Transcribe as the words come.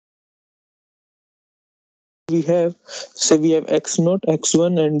we have, say we have x naught,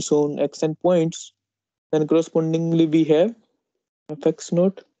 x1, and so on xn points, then correspondingly we have fx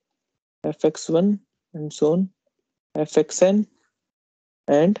naught, fx1, and so on fxn,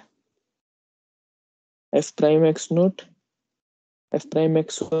 and f prime x naught, f prime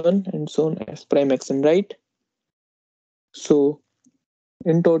x1, and so on f prime xn, right? So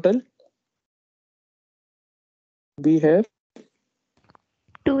in total we have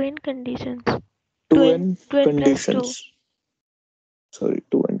 2n conditions. 2n 2n 2n plus 2. conditions. Sorry,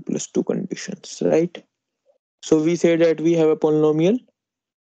 2n plus 2 conditions, right? So we say that we have a polynomial.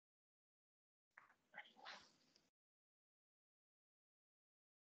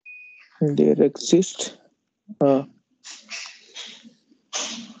 There exists a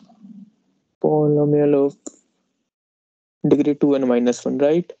polynomial of degree 2n minus 1,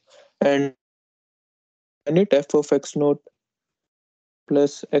 right? And we define it f of x naught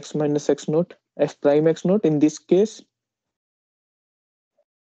plus x minus x naught, f prime x naught in this case,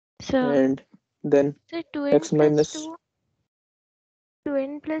 So and then so 2n x plus minus 2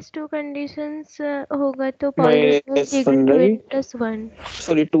 2n plus 2 conditions होगा तो polynomial minus 1, degree right? 2n plus 1.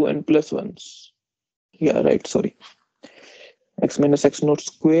 Sorry, 2n plus 1s. Yeah, right, sorry. X minus x naught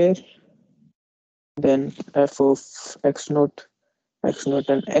square, then f of x naught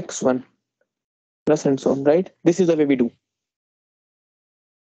and x1 plus and so on, right? This is the way we do.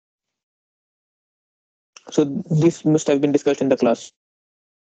 So this must have been discussed in the class,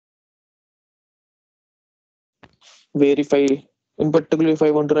 where if I, in particular, if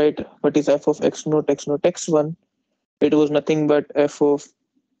I want to write what is f of x naught x1, it was nothing but f of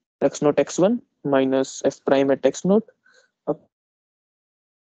x naught x1 minus f prime at x naught upon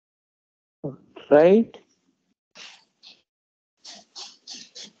f prime at x naught, right?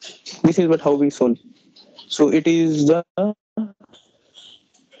 This is what how we solve. So it is the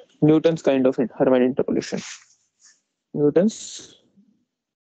Newton's kind of Hermite interpolation. Newton's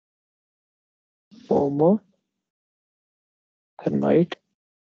form of Hermite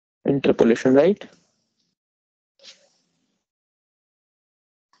interpolation, right?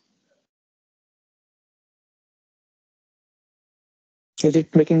 Is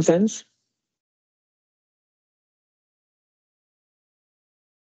it making sense?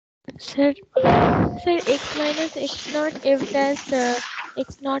 Sir, sir x minus x naught if dash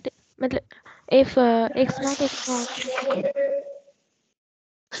x naught मतलब if x naught x naught.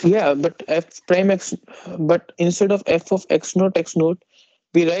 Yeah, but f prime x, but instead of f of x naught,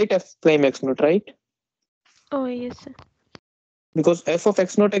 we write f prime x naught, right? Oh yes sir. Because f of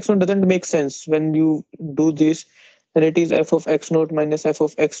x naught doesn't make sense when you do this. Then it is f of x naught minus f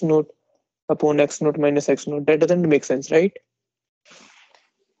of x naught upon x naught minus x naught. That doesn't make sense, right?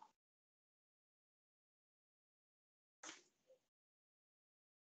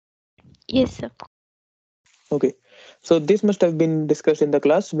 Yes sir. Okay. So this must have been discussed in the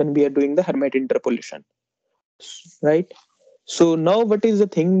class when we are doing the Hermite interpolation, right? So now what is the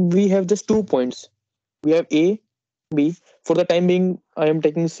thing? We have just 2 points. We have A, B. For the time being, I am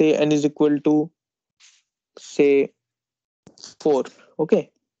taking say n is equal to say 4.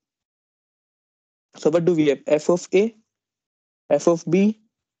 Okay. So what do we have? F of A, f of B,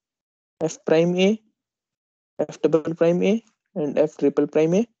 f prime A, f double prime A, and f triple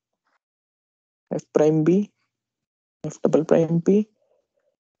prime A, f prime B, f double prime B,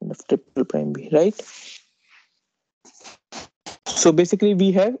 and f triple prime B, right? So basically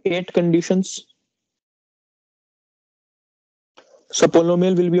we have 8 conditions. So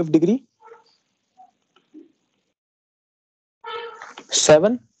polynomial will be of degree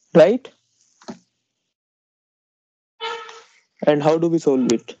 7, right? And how do we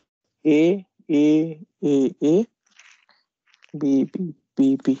solve it? A, B, B,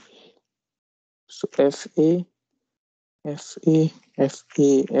 B, B. So F A, F A, F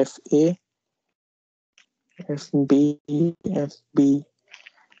A, F A, F B, F B,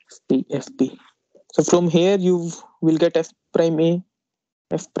 F B, F B. So from here you will get F prime A,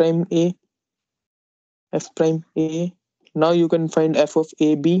 F prime A, F prime A. Now you can find F of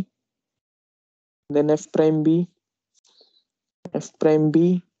A B, then F prime B, F prime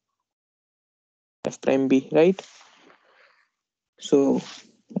B, F prime B, right? So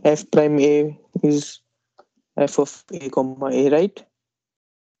F prime A is F of A comma A, right?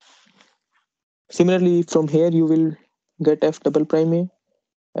 Similarly, from here you will get F double prime A,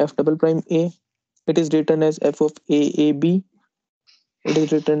 F double prime A. It is written as F of A A B. It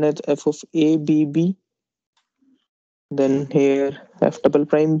is written as F of A B B. Then here F double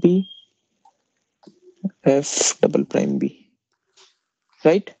prime B, F double prime B.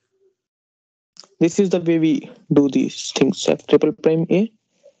 Right? This is the way we do these things. F triple prime A,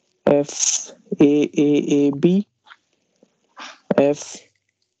 F A B, F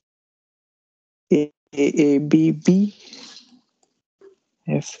A B,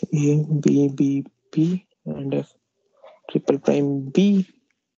 F A B, and F triple prime B,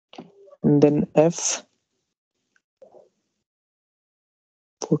 and then F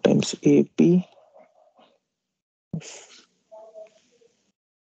 4 times A B,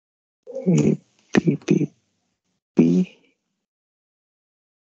 A B.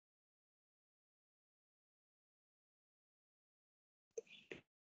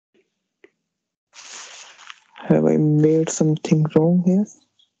 Have I made something wrong here?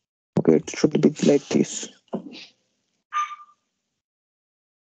 Okay, it should be like this.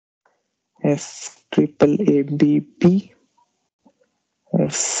 F triple A B B,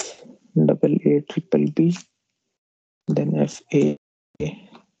 F double A triple B, then F A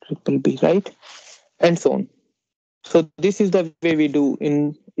triple B, right? And so on. So this is the way we do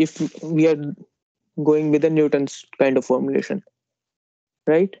in if we are going with the Newton's kind of formulation,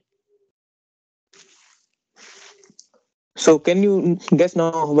 right? So can you guess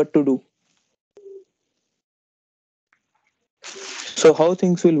now what to do? So how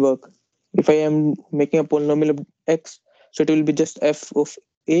things will work? If I am making a polynomial of x, so it will be just f of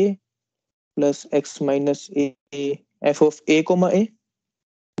a plus x minus a, f of a comma a,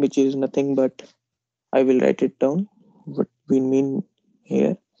 which is nothing but, I will write it down what we mean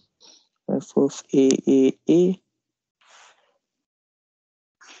here, f of a,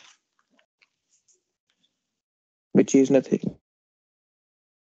 which is nothing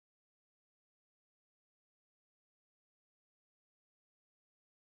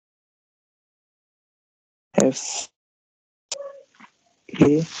f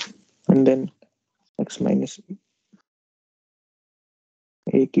a, and then x minus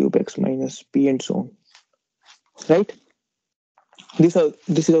a cube, x minus b, and so on, right? This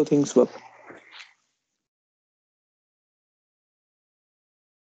is how things work.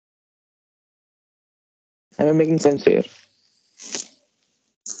 Am I making sense here?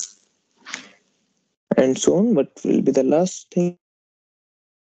 And so on. What will be the last thing?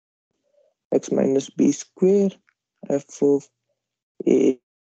 X minus b square, f of a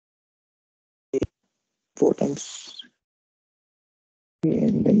 4 times a,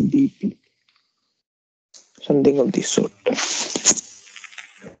 and then dp, something of this sort.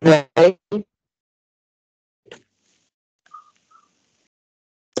 Right?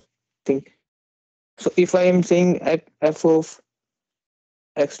 Think. So if I am saying f of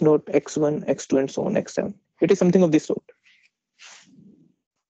x naught, x1, x2, and so on, x7, it is something of this sort.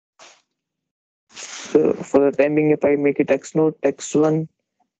 So for the time being, if I make it x naught, x1,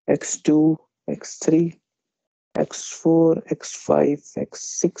 x2, x3, x4, x5,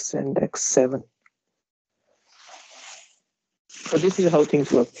 x6, and x7. So this is how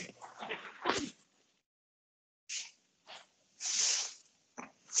things work.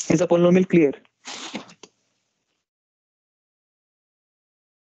 Is the polynomial clear?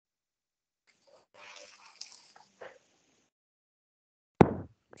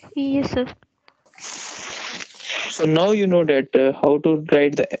 Yes, sir. So now you know that how to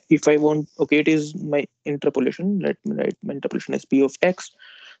write the, if I want, okay, it is my interpolation. Let me write my interpolation as p of x,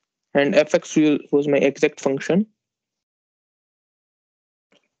 and fx was my exact function.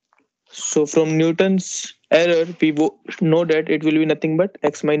 So from Newton's error, we know that it will be nothing but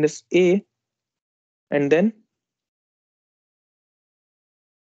x minus a, and then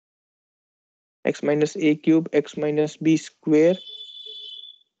x minus a cube, x minus b square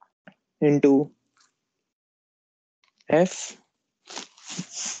into f.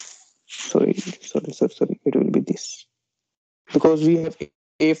 Sorry. It will be this because we have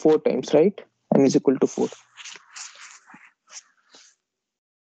a 4 times, right? And is equal to 4.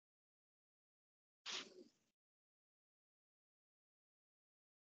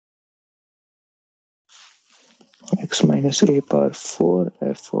 X minus a power 4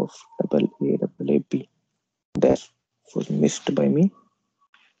 f of double a b. That was missed by me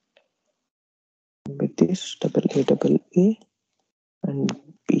with this double a and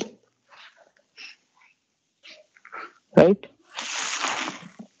b, right?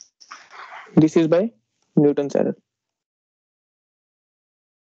 This is by Newton's error,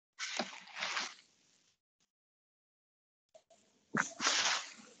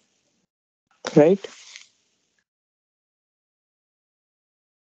 right?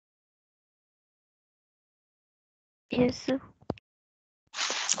 Yes, sir.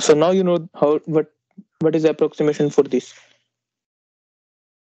 So now you know how what is the approximation for this.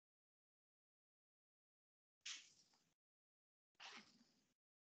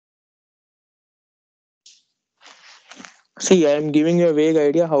 See, I am giving you a vague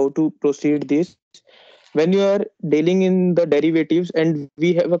idea how to proceed this. When you are dealing in the derivatives and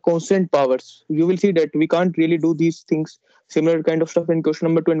we have a constant powers, you will see that we can't really do these things, similar kind of stuff in question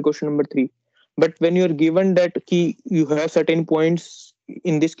number 2 and question number 3. But when you are given that key, you have certain points.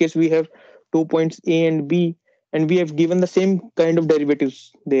 In this case, we have 2 points A and B, and we have given the same kind of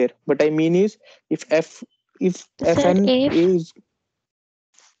derivatives there. What I mean is, if f if Sir, fn if is,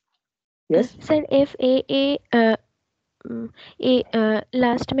 yes. Sir if a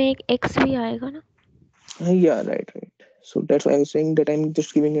last में एक x भी आएगा ना. Yeah, right. So that's why I was saying that I'm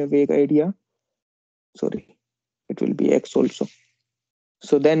just giving a vague idea. Sorry, it will be x also.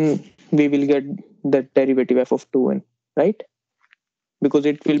 So then we will get that derivative f of 2n, right? Because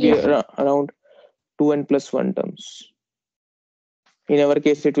it will be Yes sir. around 2n plus 1 terms. In our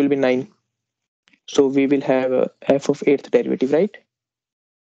case, it will be 9. So we will have a f of eighth derivative, right?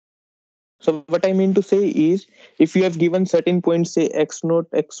 So what I mean to say is, if you have given certain points, say x naught,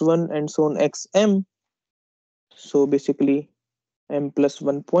 x1, and so on xm, so basically m plus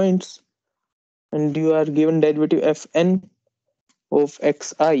 1 points, and you are given derivative fn of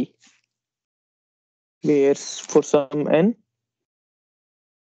xi, where for some n,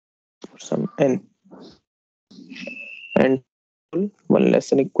 for some n, and 1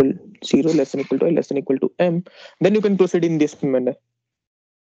 less than equal 0, less than equal to I, less than equal to m, then you can proceed in this manner,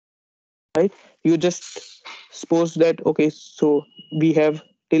 right? You just suppose that, okay, so we have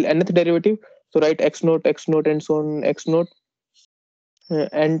till nth derivative, so write x naught, and so on x naught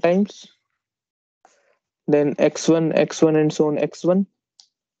n times, then x1, and so on x1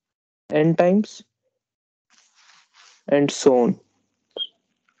 n times, and so on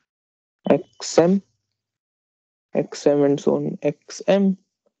xm, xm, and so on xm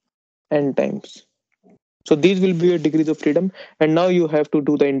n times. So these will be your degrees of freedom, and now you have to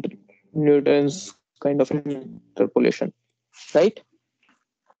do the Newton's kind of interpolation, right?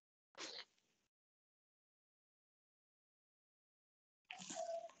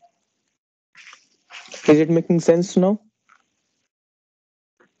 Is it making sense now?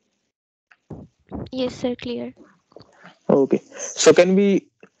 Yes sir, clear. Okay. So can we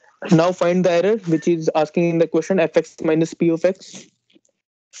now find the error which is asking in the question fx minus p of x?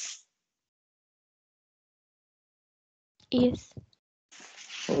 Yes.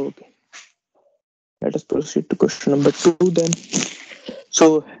 Okay. Let us proceed to question number 2 then.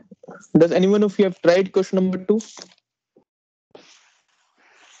 So does anyone of you have tried question number 2?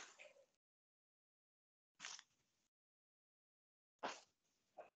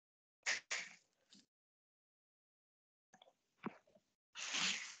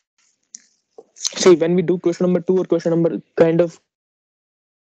 See, when we do question number 2 or question number kind of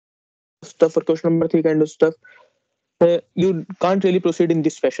stuff or question number 3 kind of stuff, you can't really proceed in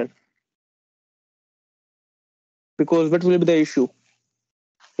this fashion. Because what will be the issue?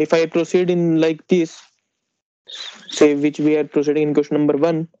 If I proceed in like this, say which we are proceeding in question number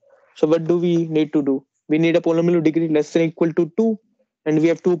 1, so what do we need to do? We need a polynomial of degree less than equal to 2, and we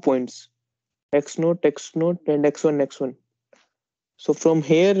have 2 points, x naught, and x1. So from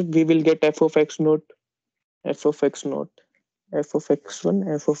here we will get f of x naught, f of x naught, f of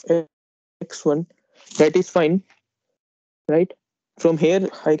x1, f of x1. That is fine, right? From here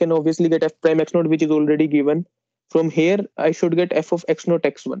I can obviously get f prime x naught, which is already given. From here I should get f of x naught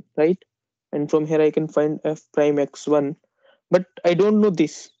x1, right? And from here I can find f prime x1, but I don't know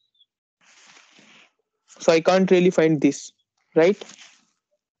this, so I can't really find this, right?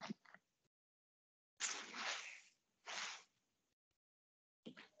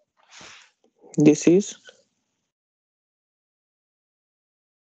 This is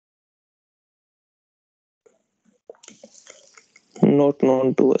not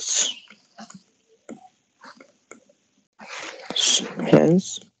known to us,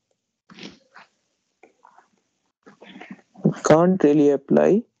 hence can't really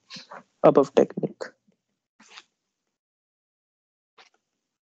apply above technique.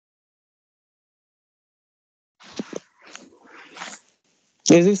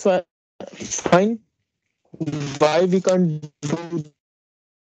 Is this fine? Why we can't do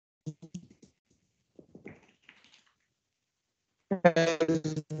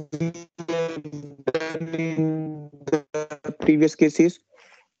as we have done in the previous cases?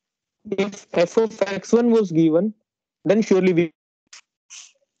 If f of x1 was given, then surely we,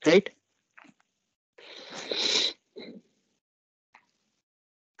 right?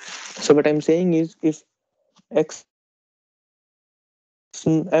 So what I'm saying is, if x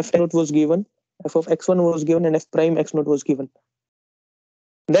f naught was given, f of x1 was given, and f prime x naught was given,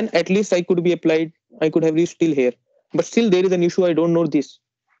 then at least I could be applied. I could have reached till here, but still there is an issue. I don't know this.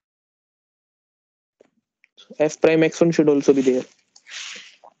 F prime x1 should also be there.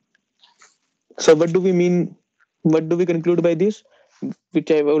 So what do we mean? What do we conclude by this?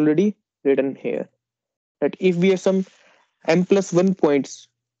 Which I've already written here. That if we have some m plus 1 points,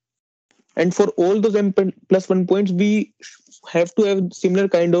 and for all those m plus 1 points, we have to have similar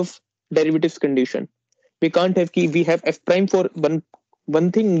kind of derivatives condition. We can't have key. We have f prime for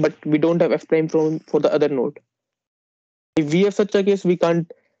one thing, but we don't have f prime for the other node. If we have such a case, we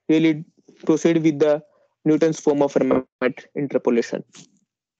can't really proceed with the Newton's form of Fermat interpolation.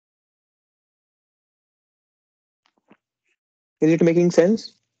 Is it making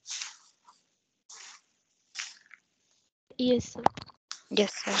sense? Yes, sir.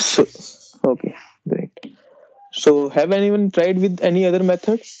 Yes, sir. So, okay, great. So, have anyone tried with any other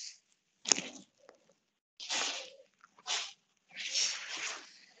method?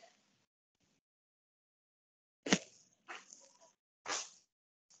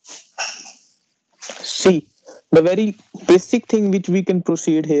 See, the very basic thing which we can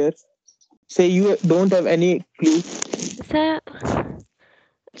proceed here. Say you don't have any clue. Sir,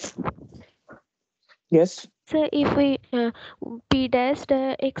 Yes. sir, if we p dash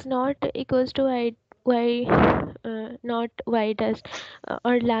x naught equals to y not y dash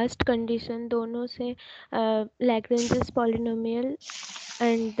और last condition दोनों से Lagrange's polynomial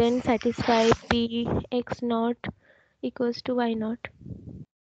and then satisfy p x naught equals to y naught.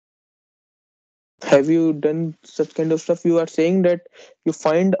 Have you done such kind of stuff? You are saying that you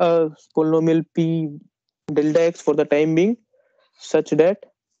find a polynomial p delta x for the time being such that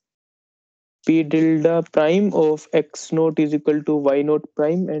p delta prime of x naught is equal to y naught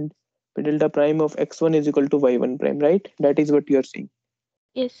prime and p delta prime of x1 is equal to y1 prime, right? That is what you are saying.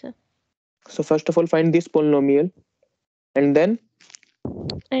 Yes, sir. So first of all, find this polynomial and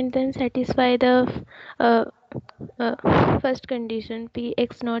And then satisfy the uh, first condition p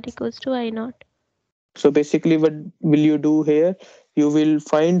x naught equals to y naught. so basically what will you do here? You will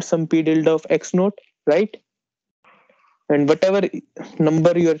find some p delta of x naught, right? And whatever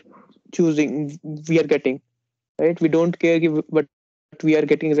number you are choosing, we are getting, right? We don't care if what we are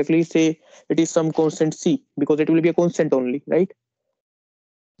getting exactly. Say it is some constant c because it will be a constant only, right?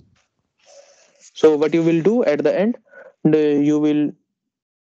 So what you will do at the end, you will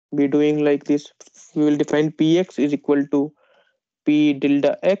be doing like this. We will define px is equal to p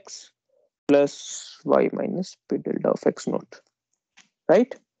delta x plus y minus p delta of x naught,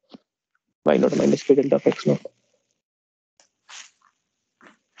 right? Y naught minus p delta of x naught.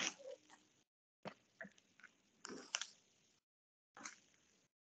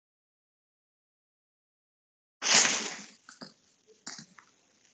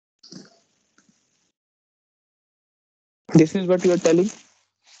 This is what you are telling.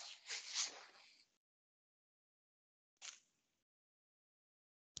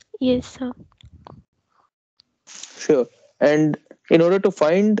 Yes, sir. Sure. And in order to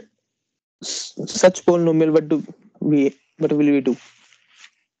find such polynomial, what will we do?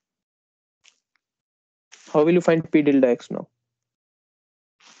 How will you find p delta x now?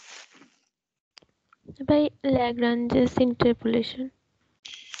 By Lagrange's interpolation.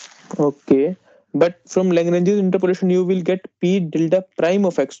 Okay. But from Lagrange's interpolation, you will get p delta prime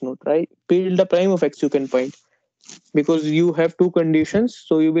of x naught, right? P delta prime of x you can find because you have two conditions,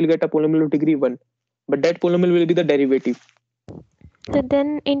 so you will get a polynomial of degree 1. But that polynomial will be the derivative. So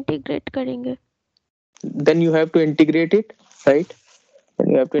then integrate करेंगे. Then you have to integrate it, right? Then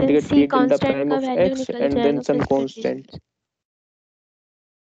you have to Then integrate c p delta constant prime का of value x निकल and then जाएगा some first constant condition.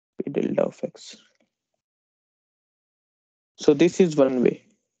 p delta of x. So this is one way,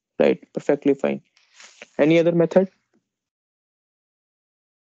 right? Perfectly fine. Any other method?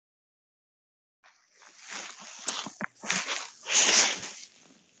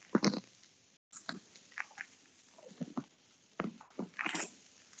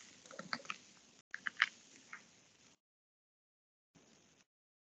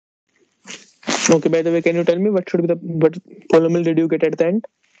 Okay, by the way, can you tell me what polynomial did you get at the end?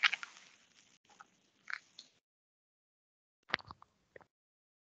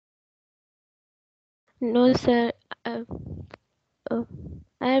 No, sir. Uh, uh,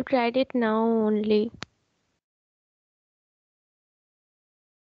 I have tried it now only.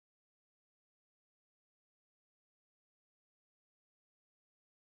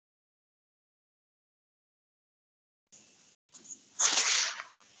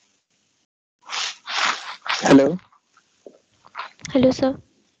 Hello. Hello, sir.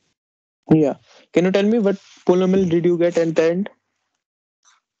 Yeah. Can you tell me what polynomial did you get at the end?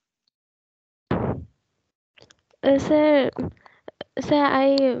 Sir,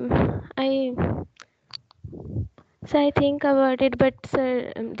 I So I think about it, but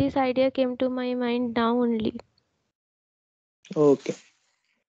sir, this idea came to my mind now only. Okay.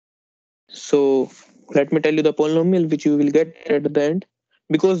 So let me tell you the polynomial which you will get at the end,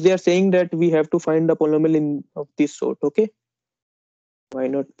 because they are saying that we have to find the polynomial in of this sort. Okay, y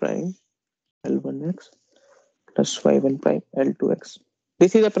naught prime L1x plus y1 prime L2x.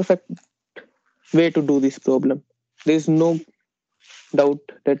 This is a perfect way to do this problem. There is no doubt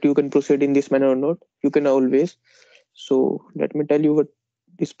that you can proceed in this manner or not. You can always. So let me tell you what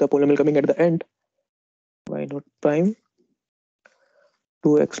is the polynomial coming at the end. Y naught prime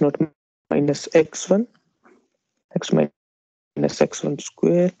 2x naught minus x1 x minus x1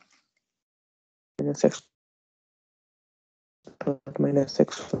 square minus x naught minus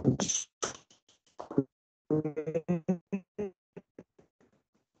x1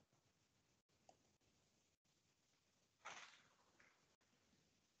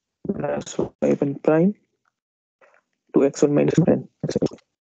 plus y1 prime 2x1 minus 10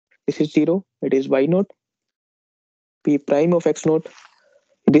 this is 0, it is y naught p prime of x naught.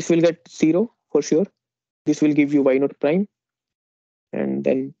 This will get 0 for sure. This will give you y naught prime, and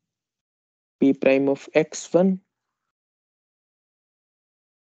then p prime of x1,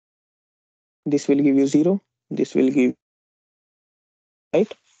 this will give you 0, this will give you y naught,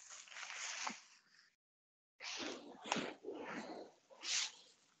 right?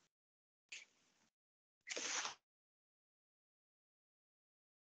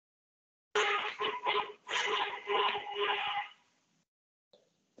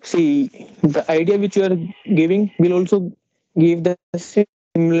 See, the idea which you are giving will also give the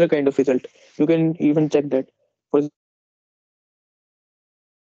similar kind of result. You can even check that. For example,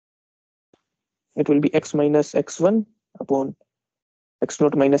 if you take y naught prime, it will be x minus x1 upon x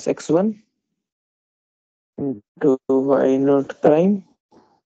naught minus x1 into y naught prime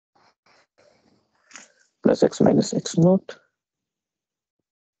plus x minus x naught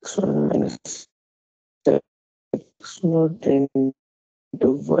x1 minus x naught into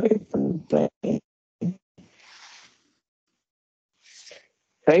y1 prime,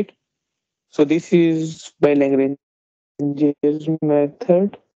 right? So this is by Lagrange's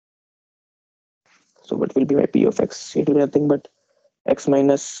method. So what will be my p of x? It will be nothing but x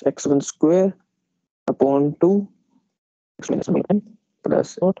minus x1 square upon 2 x minus y1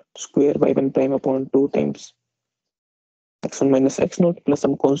 plus naught square y1 prime upon 2 times x1 minus x naught plus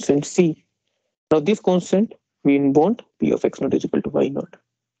some constant c. Now this constant we want p of x naught is equal to y naught.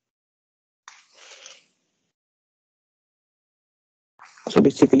 So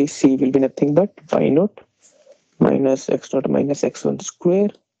basically c will be nothing but y naught minus x naught minus x1 square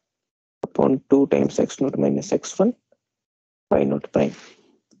upon 2 times x naught minus x1 y naught prime.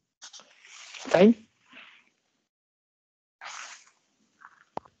 Fine.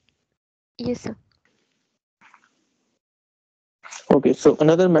 Yes, sir. Okay, so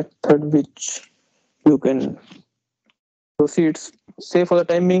another method which you can proceed, say for the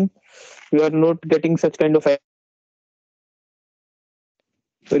time being, you are not getting such kind of idea,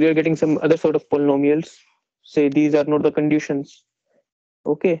 so you are getting some other sort of polynomials. Say these are not the conditions.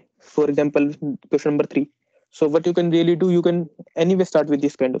 Okay, for example, question number 3. So what you can really do, you can anyway start with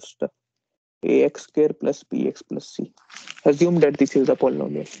this kind of stuff. Ax square plus bx plus c. Assume that this is a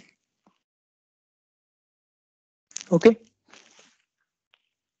polynomial. Okay,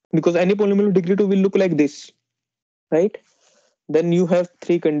 because any polynomial degree 2 will look like this, right? Then you have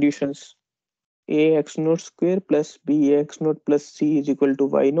three conditions. Ax naught square plus bx naught plus c is equal to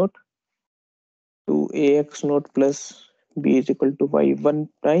y naught, to ax naught plus b is equal to y1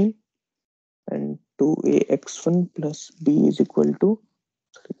 prime, and to ax1 plus b is equal to,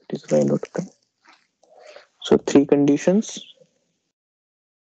 it is y naught prime. So three conditions,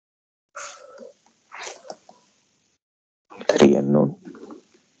 three unknown.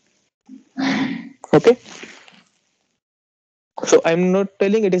 Okay, so I'm not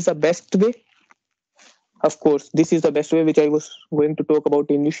telling it is the best way. Of course this is the best way which I was going to talk about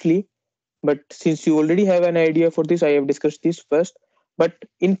initially, but since you already have an idea for this, I have discussed this first. But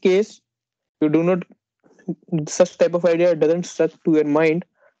in case you do not, such type of idea doesn't stuck to your mind,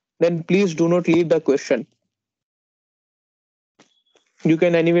 then please do not leave the question. You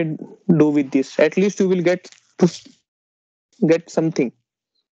can anyway do with this. At least you will get to get something,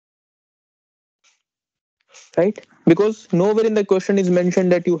 right? Because nowhere in the question is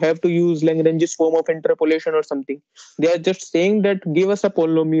mentioned that you have to use Lagrange's form of interpolation or something. They are just saying that give us a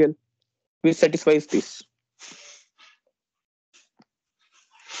polynomial which satisfies this.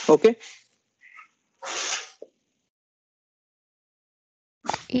 Okay.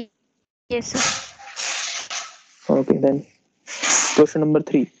 Yes, sir. Okay, then question number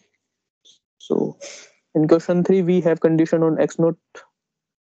 3. So In question 3, we have condition on x naught,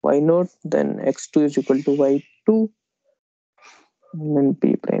 y naught, then x2 is equal to y2, and then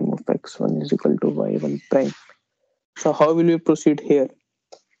p prime of x1 is equal to y1 prime. So how will we proceed here?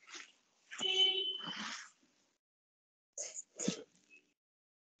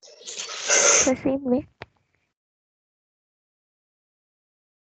 The same way.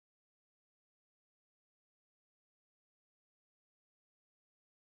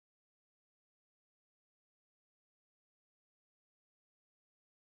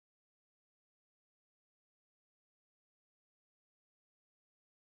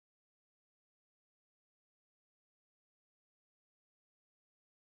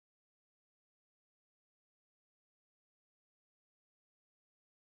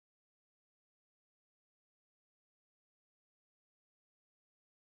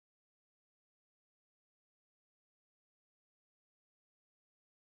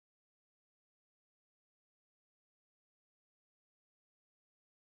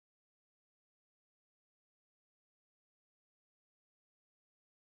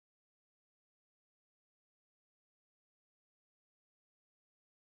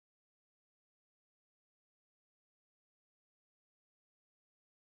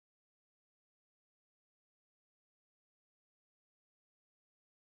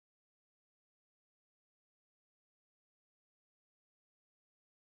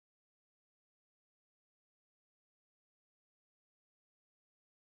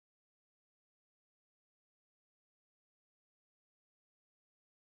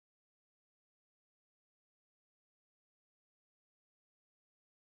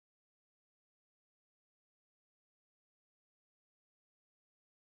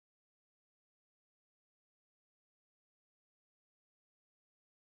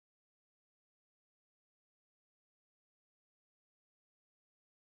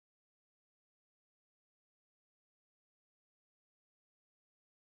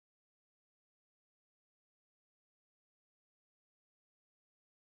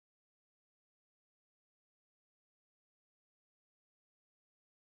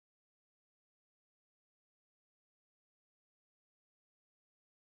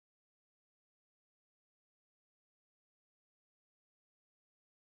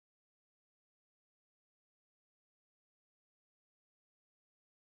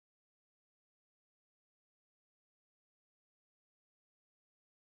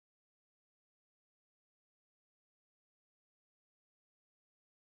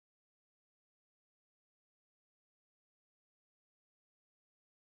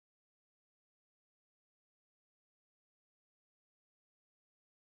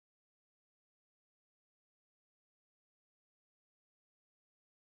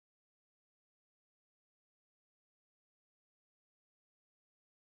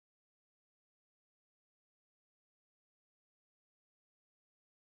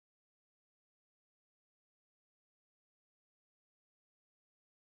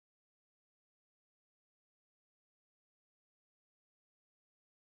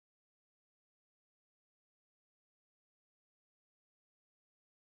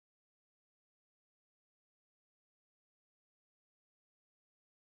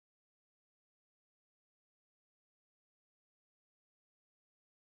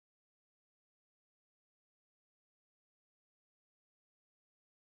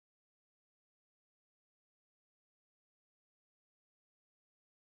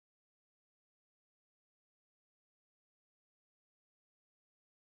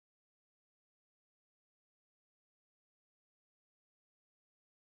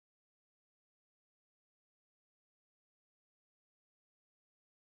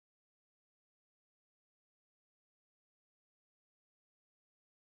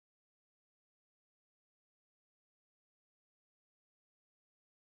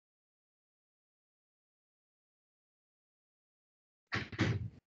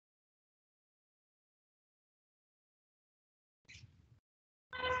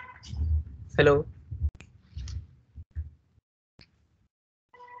 Hello.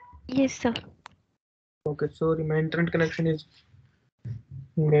 Yes, sir. Okay, sorry, my internet connection is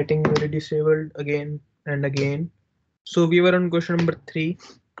getting very disabled again and again. So we were on question number 3.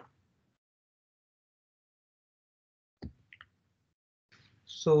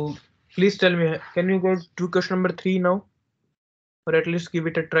 So please tell me, can you go to question number 3 now? Or at least give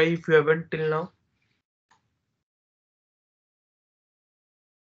it a try if you haven't till now.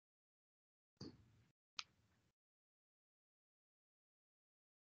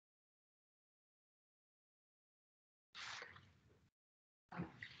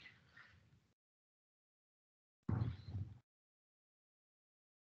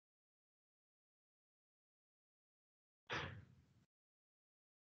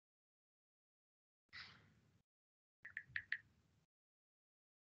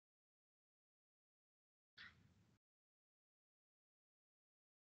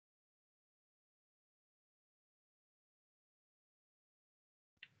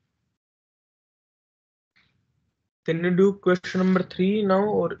 Can you do question number 3 now,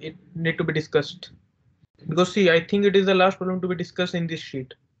 or it need to be discussed? Because see, I think it is the last problem to be discussed in this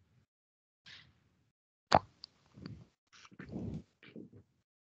sheet.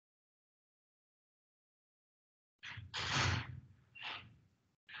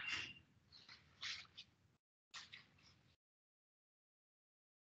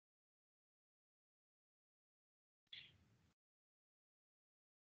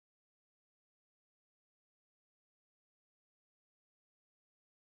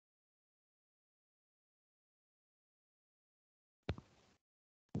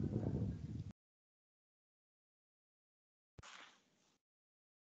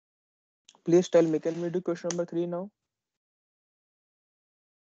 Please tell me, can we do question number 3 now?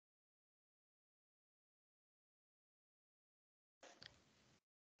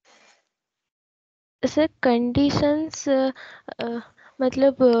 Sir conditions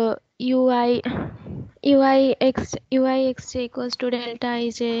मतलब ui x j equals to delta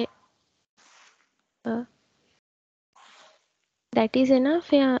ij that is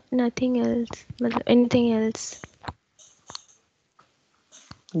enough या nothing else मतलब anything else.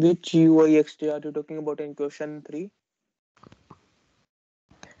 Which UIXT are you talking about in question 3?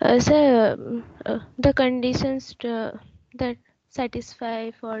 Sir, the conditions that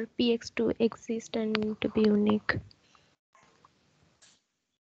satisfy for px to exist and to be unique.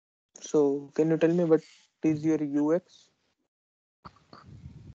 So can you tell me what is your UX?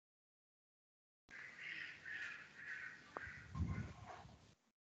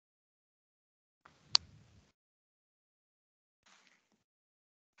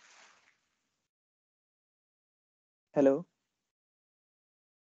 Hello.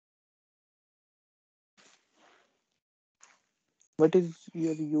 What is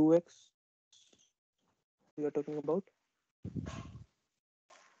your UX you are talking about?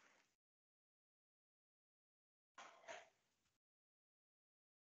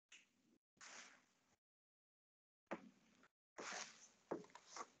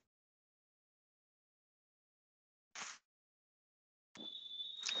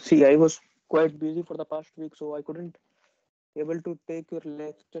 See, I was quite busy for the past week, so I couldn't able to take your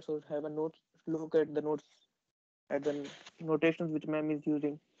lectures or have a note look at the notes at the notations which ma'am is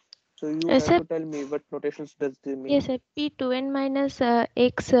using. So you have Sir, to tell me what notations does they mean. yes, sir, p2n minus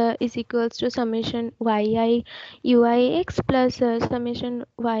x is equals to summation yi uix plus summation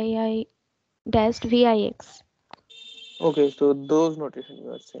yi dash vix. Okay, so those notation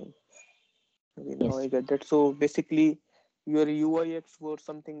you are saying. Okay, now I Yes, get that. So basically, your UIX was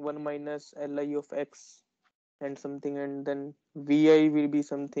something 1 minus Li of x and something, and then Vi will be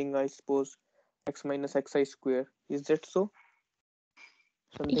something, I suppose, x minus xi square. Is that so?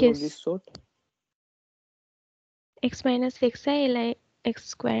 Something of this yes, sort? x minus xi li x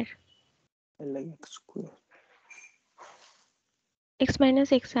square, Li x square. x minus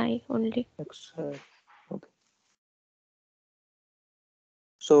xi only. X. Okay.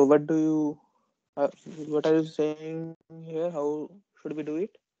 So what do you, what are you saying here? How should we do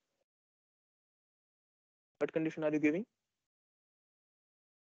it? What condition are you giving?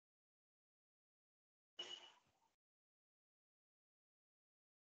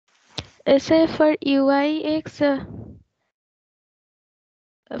 Sir, for uix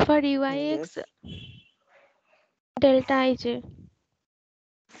Yes. delta ij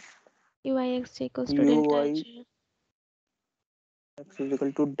uix equals to delta ij. Ui x is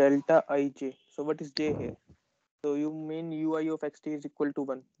equal to delta ij. So what is j here? So you mean ui of xt is equal to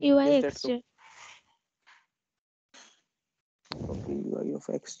 1. Is that uixj. so? Okay, ui of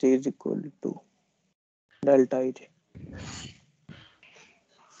xt is equal to delta ij.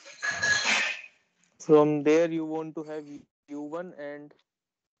 From there you want to have u1 and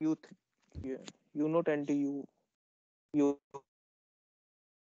u3, u naught and u1,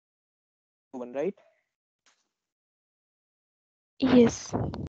 right? Yes,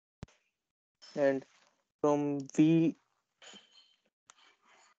 And from v2,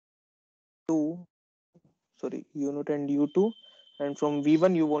 sorry, u naught and u2, and from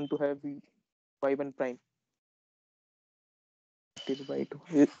v1 you want to have y1 prime. It is y2.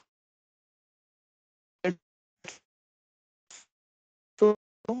 Is so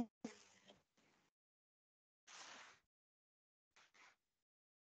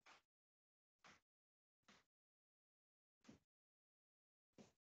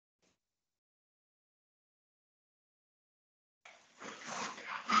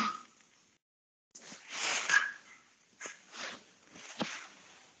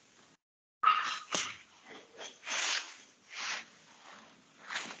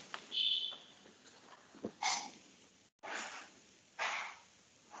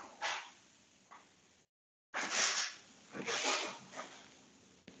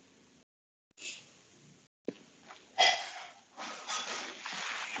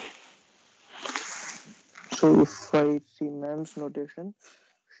So if I see ma'am's notation,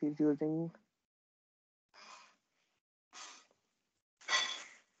 she's using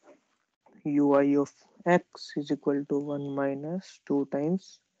ui of x is equal to 1 minus 2 times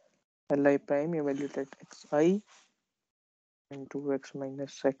li prime evaluated xi into x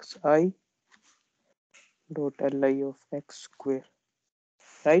minus xi dot li of x square,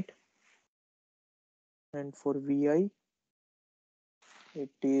 right? And for vi,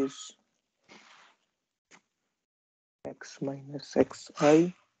 it is x minus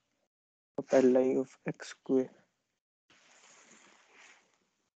xi of li of x square,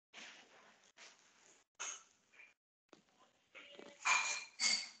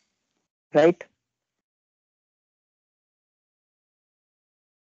 right?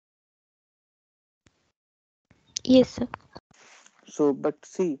 Yes, sir. So, but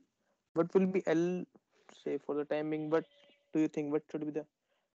see, what will be L, say for the time being, what do you think? What should be the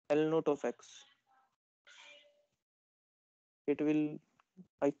L naught of X? It will,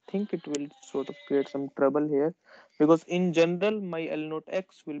 I think it will sort of create some trouble here, because in general, my L naught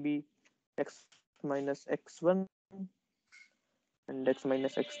X will be X minus X1 and X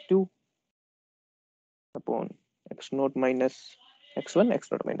minus X2 upon X naught minus X1,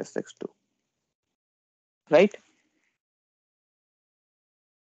 X naught minus X2, right?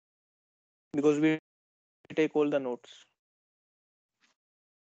 Because we take all the notes.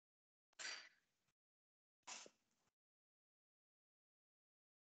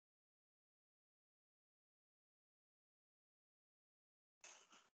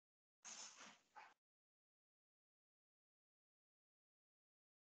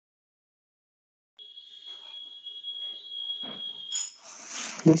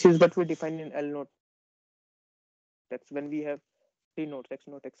 This is what we define in L naught X when we have three nodes, X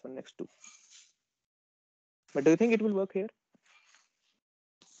naught, X1, X2. But do you think it will work here?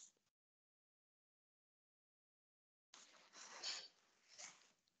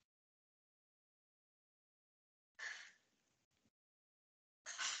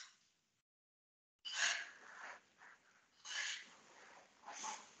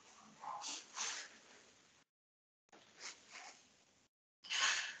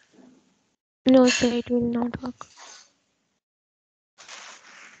 No, sir, it will not work.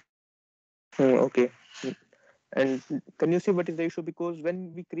 Okay. And can you see what is the issue? Because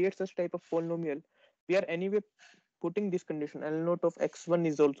when we create such type of polynomial, we are anyway putting this condition L naught of x1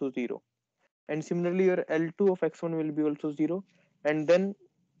 is also 0. And similarly, your L2 of x1 will be also 0. And then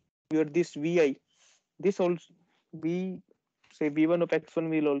your this Vi, this also V, say V1 of x1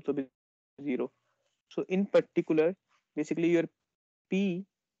 will also be 0. So in particular, basically your P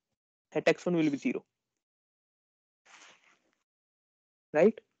at x1 will be 0,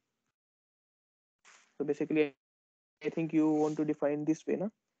 right? So basically, I think you want to define this way, na?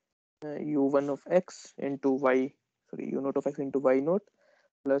 U1 of x into y, sorry, u naught of x into y naught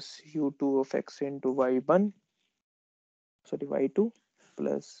plus u2 of x into y1, sorry, y2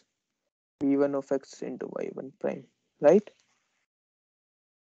 plus v1 of x into y1 prime, right?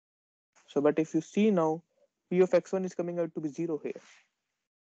 So, but if you see now, p of x1 is coming out to be 0 here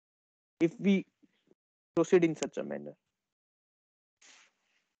if we proceed in such a manner.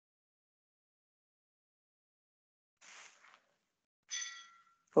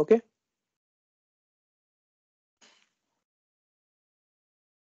 Okay.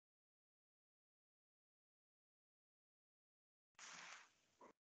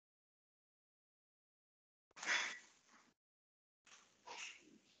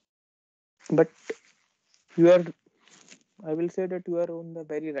 But you are, I will say that you are on the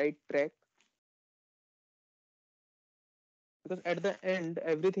very right track, because at the end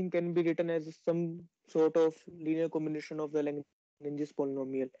everything can be written as some sort of linear combination of the Lagrange's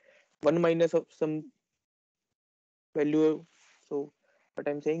polynomial, 1 minus of some value. So what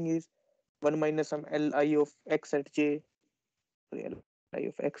I'm saying is 1 minus some li of x at j, sorry, li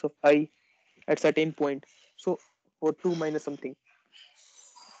of x of I at certain point. So or 2 minus something.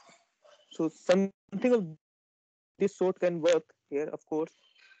 So something of this sort can work here, of course.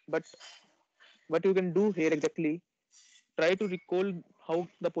 But what you can do here exactly, try to recall how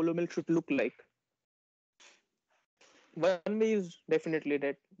the polynomial should look like. One way is definitely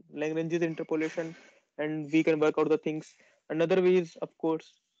that Lagrange's interpolation, and we can work out the things. Another way is, of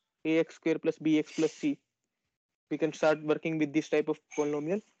course, ax square plus bx plus c. We can start working with this type of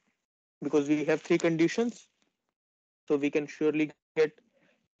polynomial because we have three conditions, so we can surely get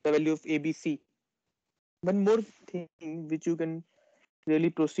the value of abc. One more thing which you can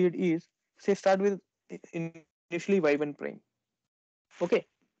really proceed is, say, start with initially y1 prime. Okay,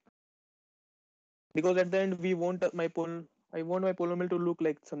 because at the end we want my polynomial to look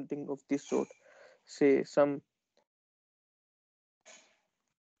like something of this sort. say some,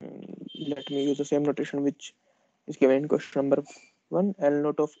 let me use the same notation which is given in question number 1, L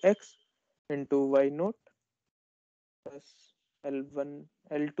naught of x into y naught plus L1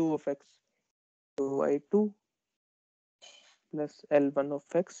 L2 of x to y2 plus L1 of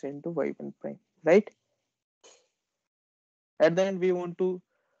x into y1 prime, right? At the end we want to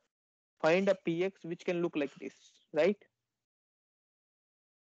find a px which can look like this, right?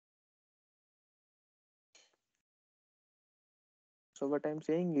 So what I'm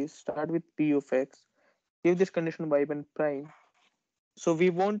saying is start with p of x, give this condition y1 prime. So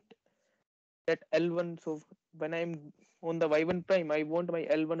we want that L1. So when I'm on the y1 prime, I want my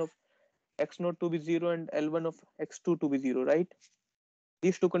L1 of x naught to be 0 and L1 of x2 to be 0, right?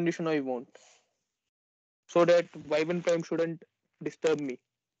 These two conditions I want, so that y1 prime shouldn't disturb me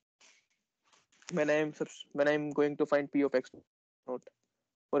when I'm going to find p of x naught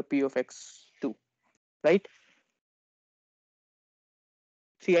or p of x2, right?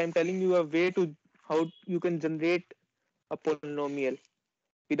 See, I'm telling you a way to how you can generate a polynomial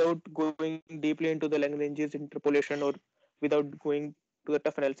without going deeply into the Lagrange's interpolation or without going to the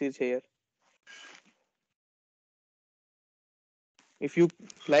tough analysis here. If you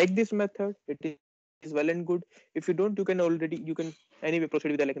like this method, it is well and good. If you don't, you can anyway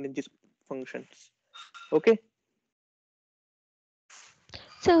proceed with the Lagrange's functions. Okay,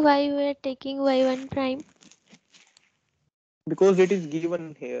 So why we are taking y1 prime? because it is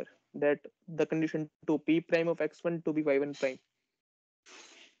given here that the condition to p prime of x1 to be y1 prime.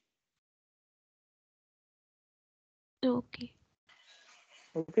 Okay.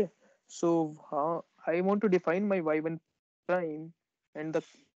 Okay, so I want to define my y1 prime and the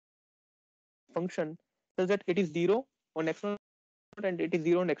function such that it is 0 on x0 and it is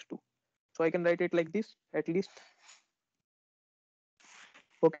 0 on x2. So I can write it like this at least.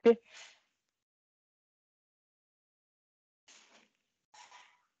 Okay,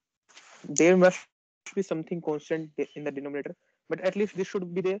 there must be something constant in the denominator, but at least this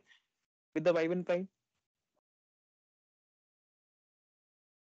should be there with the y1 prime.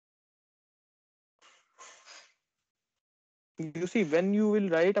 You see, when you will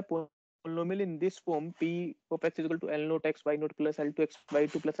write a polynomial in this form, p of x is equal to L naught x y naught plus L2 x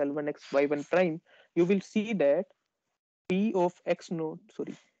y2 plus L1 x y1 prime, you will see that p of x naught,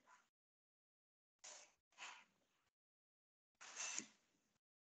 sorry,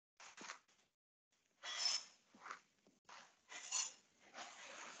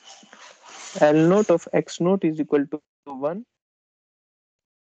 L naught of x naught is equal to 1,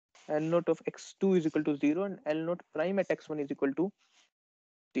 L naught of x2 is equal to 0, and L naught prime at x1 is equal to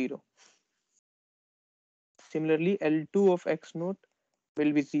 0. Similarly, L2 of x naught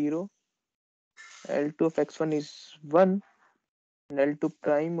will be 0, L2 of x1 is 1, and L2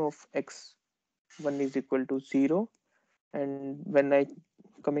 prime of x1 is equal to 0. And when I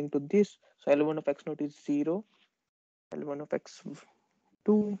coming to this, so L1 of x naught is 0, L1 of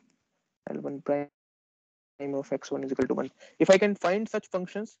x2, L1 prime of x1 is equal to 1. If I can find such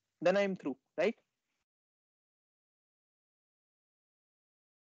functions, then I am through, right?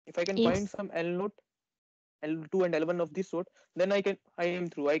 If I can find Yes. some L naught, L2 and L1 of this sort, then I am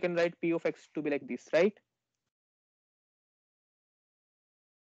through. I can write P of x to be like this, right?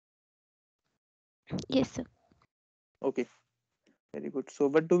 Yes, sir. Okay, very good. So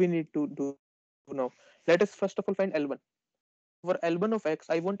what do we need to do now? Let us first of all find L1. So for L1 of x,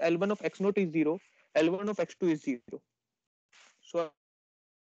 I want L1 of x naught is 0, L1 of x2 is 0. So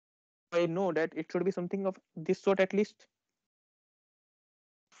I know that it should be something of this sort at least,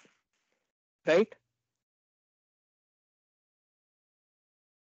 right?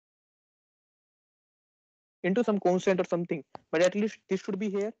 Into some constant or something, but at least this should be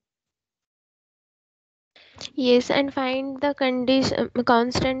here. Yes, and find the condition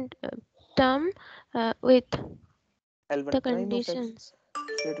constant term with L1 the prime of x, conditions.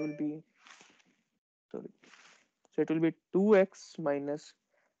 so it will be, sorry, so it will be 2x minus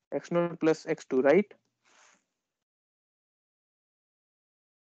x naught plus x2, right?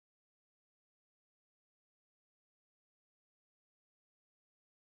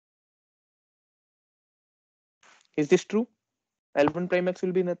 Is this true? L1 prime x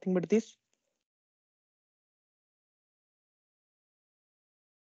will be nothing but this.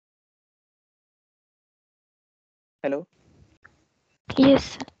 Hello.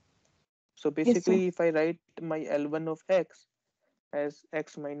 Yes. So Yes, sir. basically, if I write my L1 of x as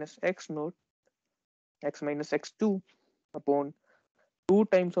x minus x naught, x minus x2 upon 2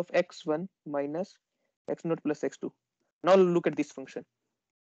 times of x1 minus x naught plus x2. Now look at this function.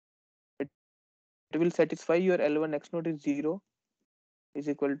 It will satisfy your L1 x naught is 0 is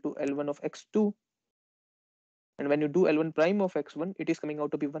equal to L1 of x2 And when you do L1 prime of x1, it is coming out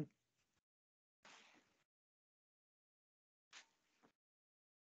to be 1.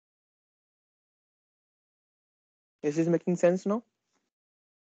 Is this making sense now?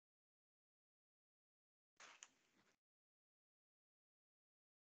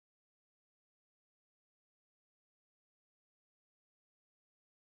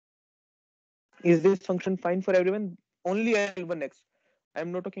 Is this function fine for everyone? Only L1x.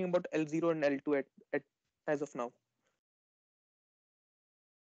 I'm not talking about L0 and L2 at as of now.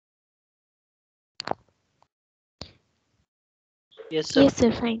 Yes, sir. Yes,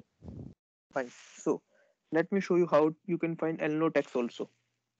 sir, fine. Fine. So let me show you how you can find L naught x also.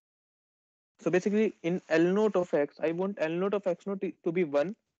 So basically in L naught of x, I want L naught of x naught to be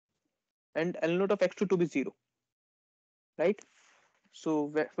 1 and L naught of x2 to be 0, right?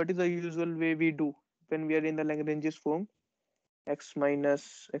 So what is the usual way we do when we are in the Lagrange's form? X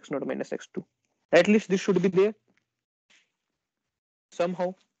minus x naught minus x2. At least this should be there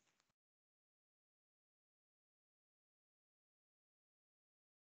somehow.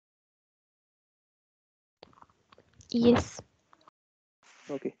 Yes.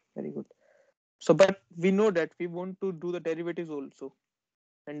 Okay, very good. So but we know that we want to do the derivatives also,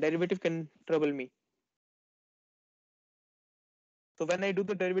 and derivative can trouble me. So when I do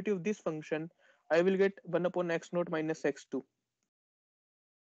the derivative of this function, I will get 1 upon x naught minus x2,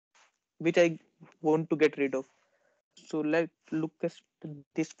 which I want to get rid of. So let's look at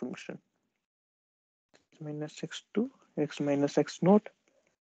this function. X minus x2, x minus x naught,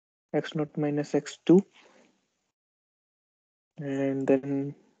 x naught minus x2, and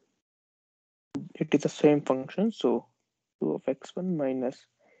then it is the same function. So 2 of x1 minus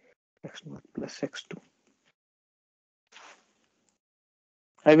x naught plus x2.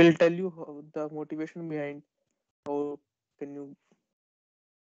 I will tell you how the motivation behind how can you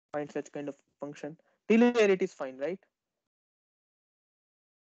find such kind of function. Till here it is fine, right?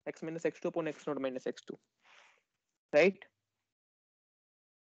 X minus x2 upon x naught minus x2, right?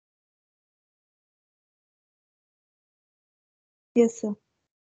 Yes, sir.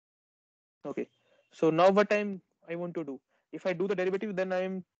 Okay. So now what I want to do? If I do the derivative, then I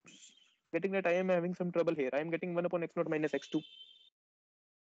am getting that I am having some trouble here. I am getting 1 upon x naught minus x2,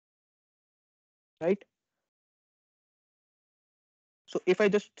 right? So if I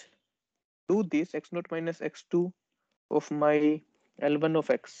just do this x naught minus x2 of my L1 of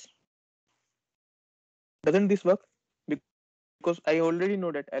x, doesn't this work? Because I already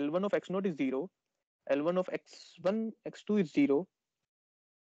know that L1 of x naught is 0, L1 of x1, x2 is 0,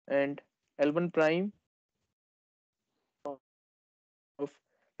 and L1 prime of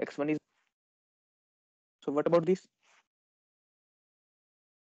x1 is 0. So what about this?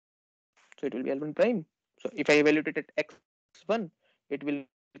 So it will be L1 prime. So if I evaluate it at x1, it will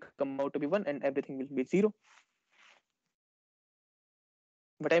come out to be 1 and everything will be 0.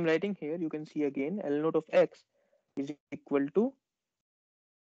 What I'm writing here, you can see again L naught of x is equal to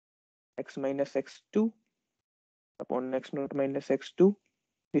x minus x2 upon x naught minus x2.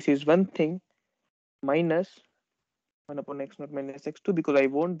 This is one thing minus 1 upon x naught minus x2 because I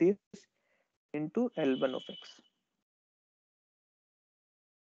want this into L1 of x.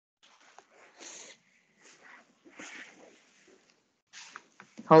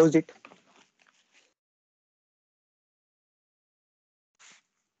 How is it?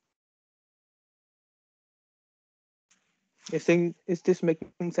 Is this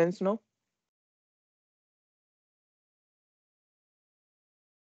making sense now?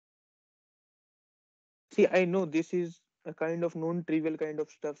 See, I know this is a kind of non-trivial kind of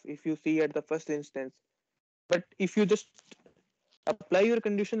stuff if you see at the first instance. But if you just apply your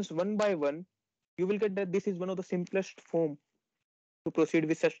conditions one by one, you will get that this is one of the simplest form to proceed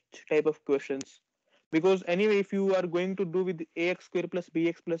with such type of questions. Because anyway, if you are going to do with ax square plus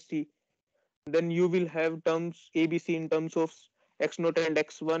bx plus c, then you will have terms abc in terms of x naught and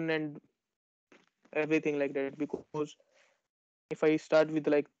x1 and everything like that. Because if I start with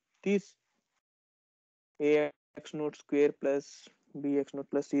like this, ax naught square plus bx naught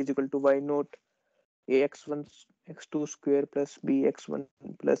plus c is equal to y naught ax1 x2 square plus bx1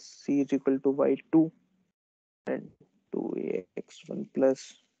 plus c is equal to y2 and 2ax1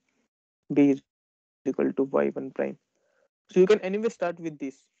 plus b is equal to y1 prime. So you can anyway start with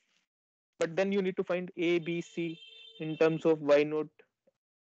this, but then you need to find a, b, c in terms of y naught,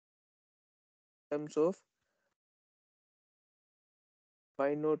 terms of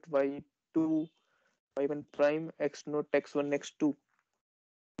y naught, y2, y1 prime, x naught, x1, x2,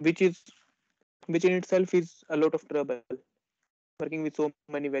 which is which in itself is a lot of trouble working with so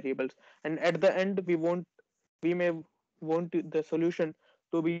many variables. And at the end, we may want the solution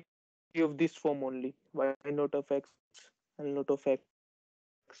to be of this form only, y naught of x, L naught of x,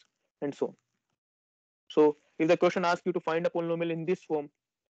 and so on. So if the question asks you to find a polynomial in this form,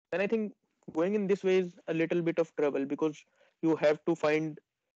 then I think going in this way is a little bit of trouble, because you have to find,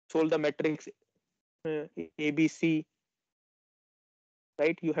 solve the matrix ABC,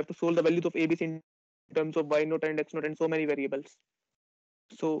 right? You have to solve the values of ABC in terms of y naught and x naught and so many variables.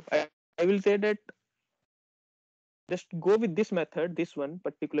 So I will say that just go with this method, this one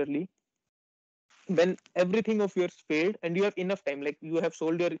particularly, when everything of yours failed and you have enough time, like you have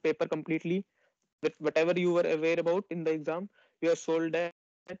solved your paper completely with whatever you were aware about in the exam, you have solved that,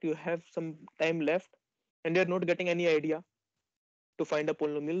 you have some time left, and you're not getting any idea to find a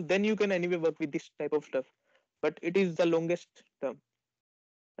polynomial, then you can anyway work with this type of stuff. But it is the longest term,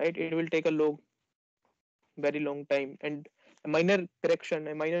 right? It will take a very long time, and a minor correction,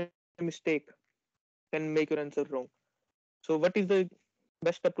 a minor mistake can make your answer wrong. So what is the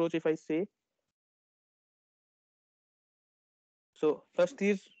best approach if I say? So first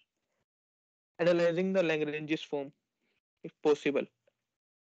is analyzing the Lagrange's form if possible,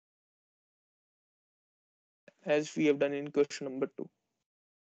 as we have done in question number 2.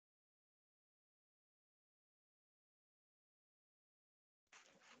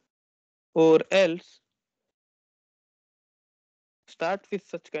 Or else start with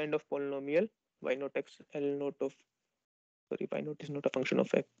such kind of polynomial y naught x L naught of, sorry, y naught is not a function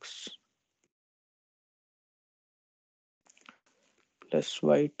of x, plus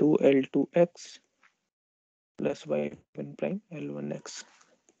y2 L2x plus y1 prime L1x.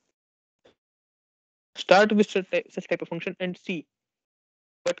 Start with such type of function and see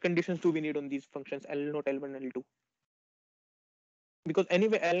what conditions do we need on these functions L0, L1, L2. Because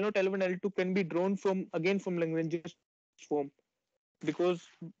anyway, L0, L1, L2 can be drawn from again from Lagrange's form. Because,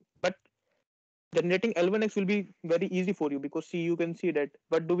 but generating L1x will be very easy for you, because see, you can see that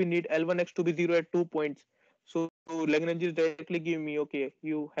what do we need L1x to be 0 at 2 points. So Lagrange is directly giving me, okay,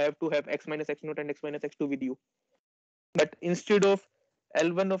 you have to have x minus x naught and x minus x2 with you. But instead of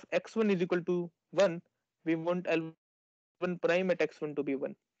L1 of x1 is equal to 1, we want L1 prime at x1 to be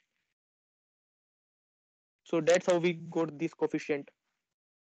 1. So that's how we got this coefficient,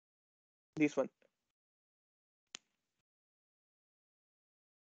 this one.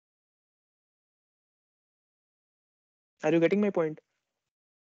 Are you getting my point?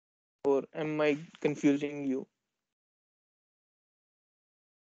 Or am I confusing you?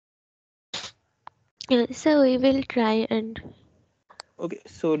 So we will try and Okay,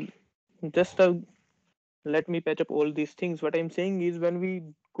 so just let me patch up all these things. What I'm saying is, when we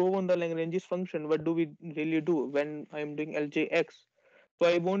go on the Lagrange's function, what do we really do when I'm doing LJX? So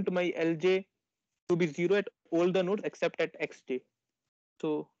I want my LJ to be 0 at all the nodes except at xj.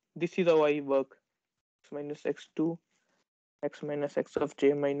 So this is how I work. X minus x2, x minus x of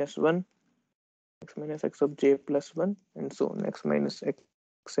j minus 1, x minus x of j plus 1, and so on, x minus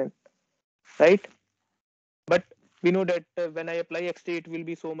xn, right? But we know that when I apply xj, it will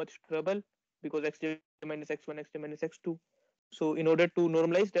be so much trouble, because xj minus x1, xj minus x2. So in order to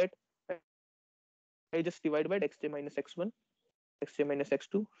normalize that, I just divide by xj minus x1, xj minus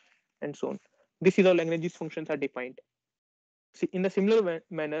x2, and so on. This is how Lagrange's functions are defined. See, in the similar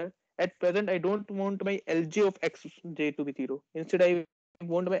manner, at present, I don't want my Lj of xj to be 0. Instead, I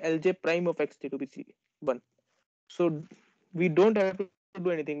want my Lj prime of xj to be 1. So we don't have to do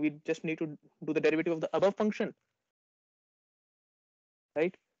anything. We just need to do the derivative of the above function,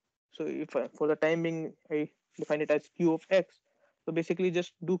 right? So if for the time being, I define it as q of x. So basically,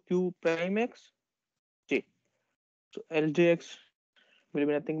 just do q prime x j. So Ljx will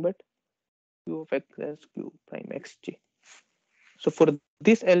be nothing but q of x as q prime x j. So for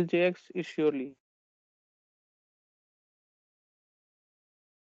this Ljx is surely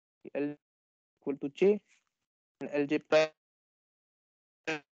Lj equal to j, and Lj prime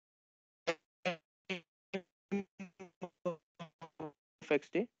of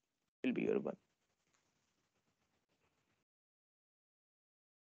xj will be your 1.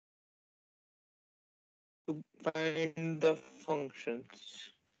 To find the functions.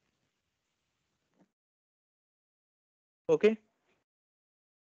 Okay,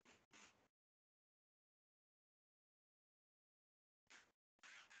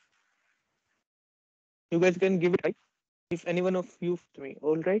 you guys can give it, right? If any one of you to me,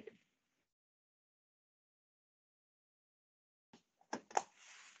 all right.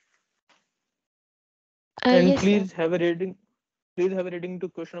 And yes, sir. please have a reading. Please have a reading to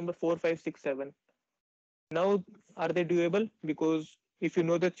question number 4, 5, 6, 7. Now, are they doable? Because if you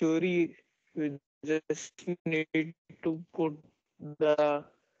know the theory, you just need to put the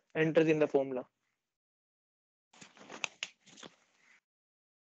enters in the formula.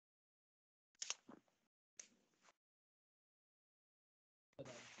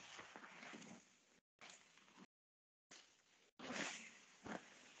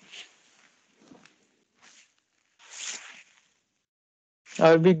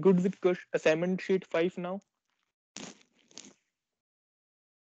 Are we good with assignment sheet 5 now?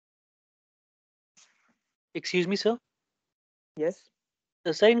 Excuse me, sir. Yes.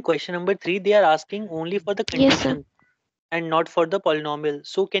 Sir, in question number 3, they are asking only for the Yes, sir. condition and not for the polynomial.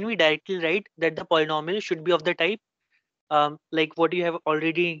 So can we directly write that the polynomial should be of the type like what you have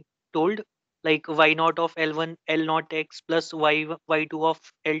already told, like y naught of L1 L naught x plus y2 of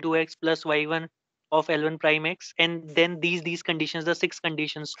L2 x plus y1 of L1 prime x, and then these conditions, the six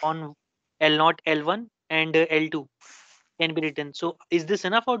conditions on L naught L1 and L2 can be written. So is this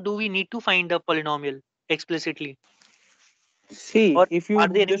enough, or do we need to find a polynomial explicitly, See, or if are you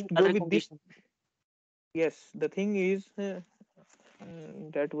there any just go other with this, conditions? yes, the thing is,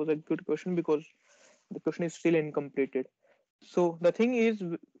 that was a good question because the question is still incompleted. So the thing is,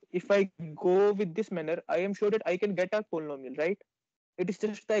 if I go with this manner, I am sure that I can get a polynomial, right? It is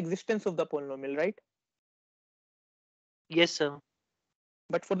just the existence of the polynomial, right? Yes, sir.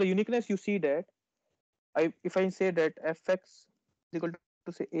 But for the uniqueness, you see that I if I say that fx is equal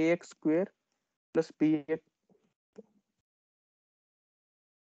to say ax square plus bx,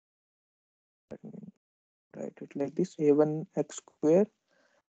 let me write it like this: a1 x square,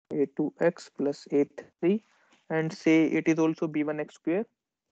 a2 x plus a3, and say it is also b1 x square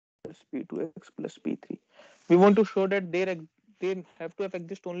plus b2 x plus b3. We want to show that they have to have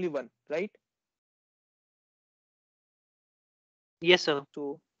exist only one, right? Yes, sir.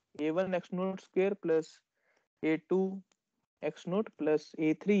 So a1 x naught square plus a2 x naught plus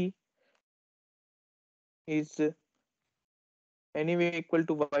a3 is anyway equal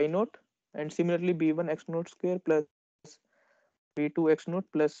to y naught, and similarly b1 x naught square plus b2 x naught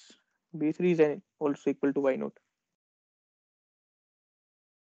plus b3 is also equal to y naught.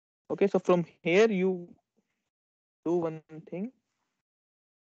 Okay, so from here you do one thing.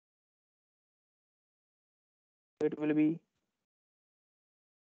 It will be,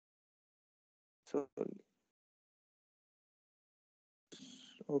 sorry,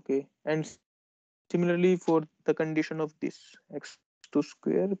 okay, and similarly for the condition of this x2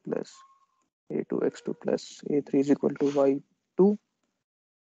 square plus a2 x2 plus a3 is equal to y2,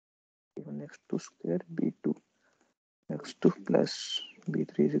 b1 x2 square b2 x2 plus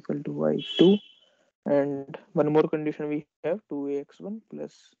b3 is equal to y2, and one more condition we have 2ax1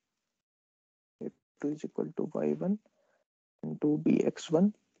 plus a2 is equal to y1, and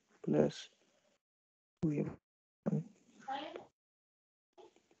 2bx1 plus 2a1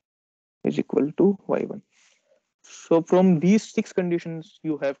 is equal to y1. So from these six conditions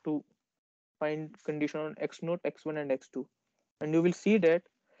you have to find condition on x naught, x1 and x2, and you will see that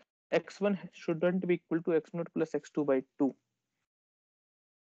x1 shouldn't be equal to x naught plus x2 by 2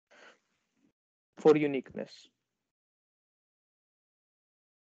 for uniqueness.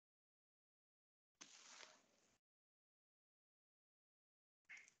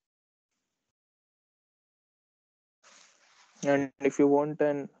 And if you want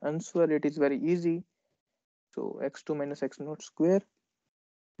an answer, it is very easy. So x2 minus x naught square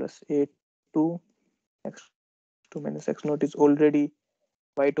plus a2 x2 minus x naught is already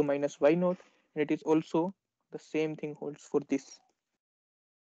y2 minus y naught, and it is also the same thing holds for this.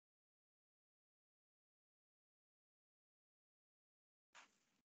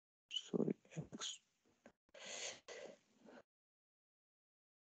 Sorry,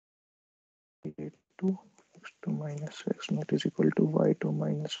 a2 x2 minus x naught is equal to y2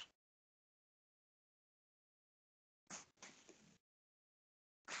 minus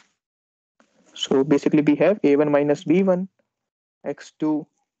so basically we have a1 minus b1 x2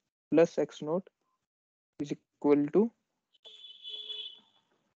 plus x naught is equal to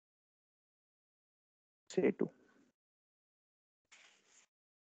a2,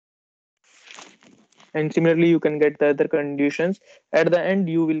 and similarly you can get the other conditions at the end.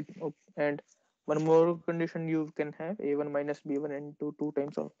 You will, and one more condition you can have a1 minus b1 into 2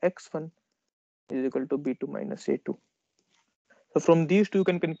 times of x1 is equal to b2 minus a2. So from these two you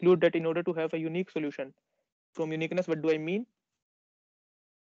can conclude that in order to have a unique solution, from uniqueness what do I mean?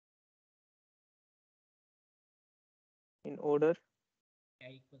 In order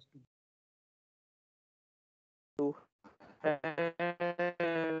to have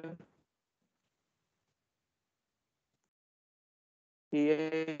a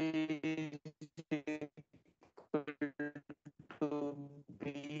to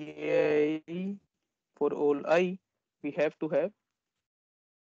bi for all I, we have to have,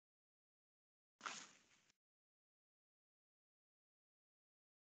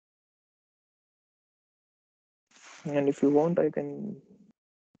 and if you want I can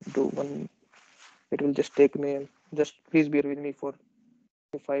do one. It will just take me, just please bear with me for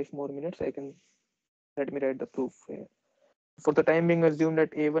 5 more minutes. I can, let me write the proof here. For the time being, assume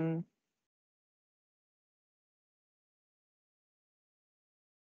that a1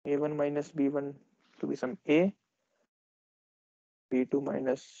 minus b1 to be some a, b2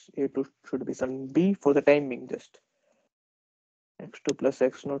 minus a2 should be some b for the time being. Just x2 plus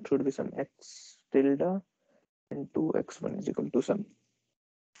x naught should be some x tilde, and 2x1 is equal to some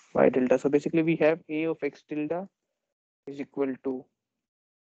y tilde. So basically, we have a of x tilde is equal to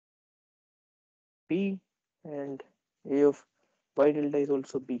b, and a of y tilde is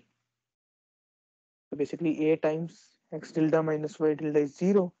also b. So basically, a times x tilde minus y tilde is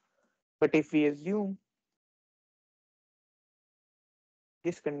 0. But if we assume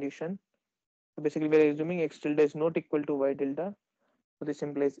this condition, so basically we are assuming x tilde is not equal to y tilde. So this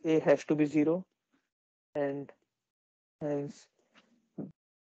implies a has to be 0, and hence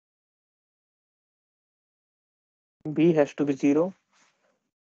b has to be 0,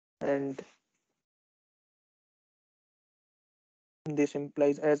 and this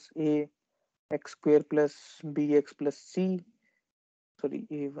implies as a x square plus bx plus c, sorry,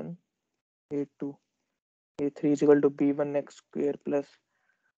 a1, a2, a3 is equal to b1 x square plus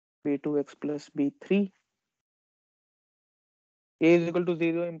b2 x plus b3. A is equal to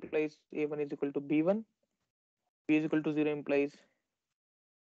 0 implies a1 is equal to b1, b is equal to 0 implies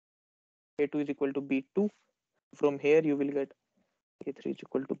a2 is equal to b2. From here you will get a3 is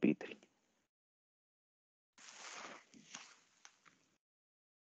equal to b3.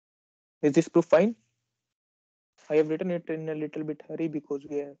 Is this proof fine? I have written it in a little bit hurry because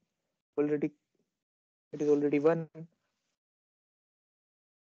we have already, it is already 1.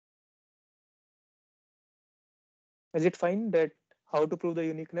 Is it fine that how to prove the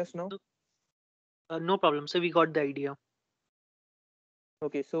uniqueness now? No problem. So we got the idea.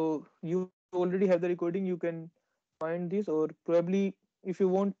 Okay, so you already have the recording. You can find this, or probably if you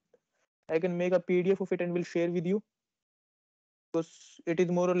want, I can make a PDF of it and will share with you, because it is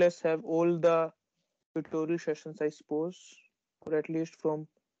more or less have all the tutorial sessions, I suppose, or at least from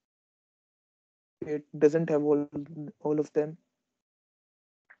it doesn't have all of them.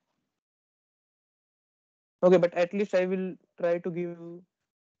 Okay, but at least I will try to give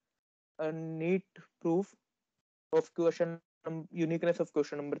a neat proof of uniqueness of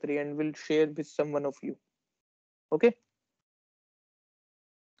question number 3, and will share with someone of you. Okay,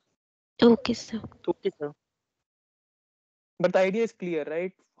 Okay, sir. Okay, sir. but the idea is clear,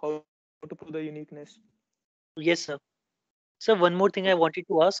 right? How to prove the uniqueness? Yes, sir. So one more thing I wanted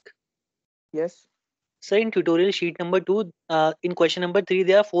to ask. Yes. So in tutorial sheet number 2, in question number 3,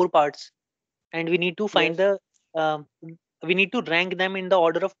 there are 4 parts, and we need to find Yes. the um, we need to rank them in the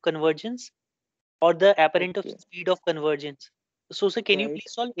order of convergence or the apparent of Okay. speed of convergence. So, sir, can you Right.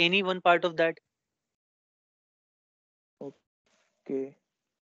 please solve any one part of that? Okay.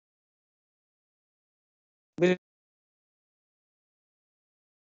 Will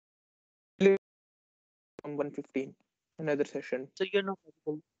from 115 another session. Sir, you're not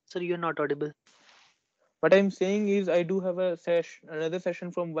audible. Sir, you're not audible. What I'm saying is I do have a another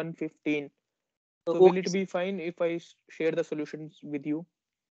session from 115. So will Okay, it be fine if I share the solutions with you?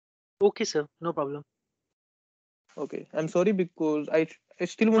 okay, sir. No problem. Okay. I'm sorry because I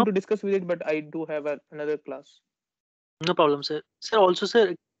still want No, to discuss with it, but I do have another class. no problem, sir. Sir, also,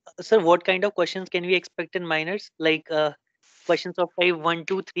 sir, what kind of questions can we expect in minors? Like questions of type 1,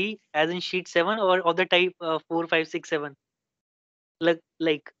 2, 3, as in sheet 7, or of the type 4, 5, 6, 7?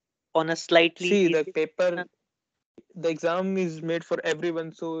 Like on a slightly See, the easy. paper, the exam is made for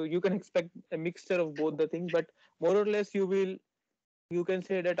everyone, so you can expect a mixture of both the things, but more or less you can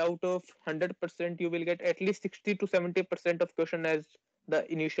say that out of 100% you will get at least 60 to 70% of question as the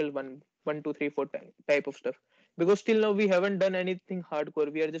initial one, two, three, four type of stuff, because till now we haven't done anything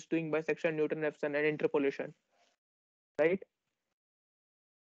hardcore. We are just doing bisection, Newton Raphson, and interpolation, right?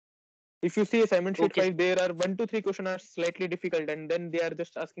 If you see assignment sheet Okay, 5, there are 1 to 3 questions are slightly difficult, and then they are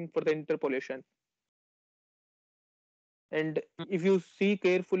just asking for the interpolation. And sir. if you see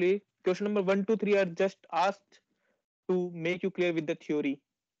carefully, question number 1 to 3 are just asked to make you clear with the theory,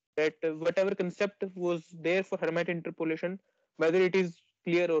 that whatever concept was there for Hermite interpolation, whether it is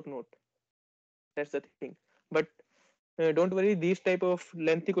clear or not. That's the thing. But don't worry, these type of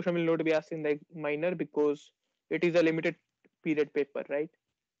lengthy question will not be asked in like minor, because it is a limited period paper, right?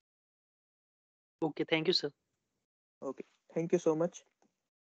 Okay, thank you, sir. Okay. Thank you so much.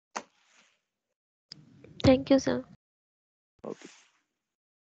 Thank you, sir. Okay.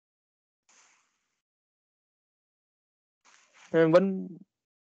 And one,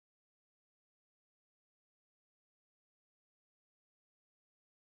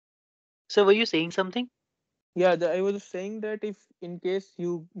 Sir, were you saying something? yeah, I was saying that if in case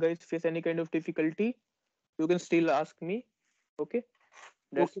you guys face any kind of difficulty, you can still ask me. Okay,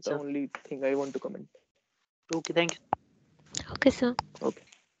 that's Okay, the sir. only thing I want to comment. Okay, thank you. Okay, sir. Okay.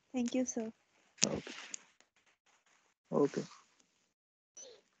 Thank you, sir. Okay. Okay.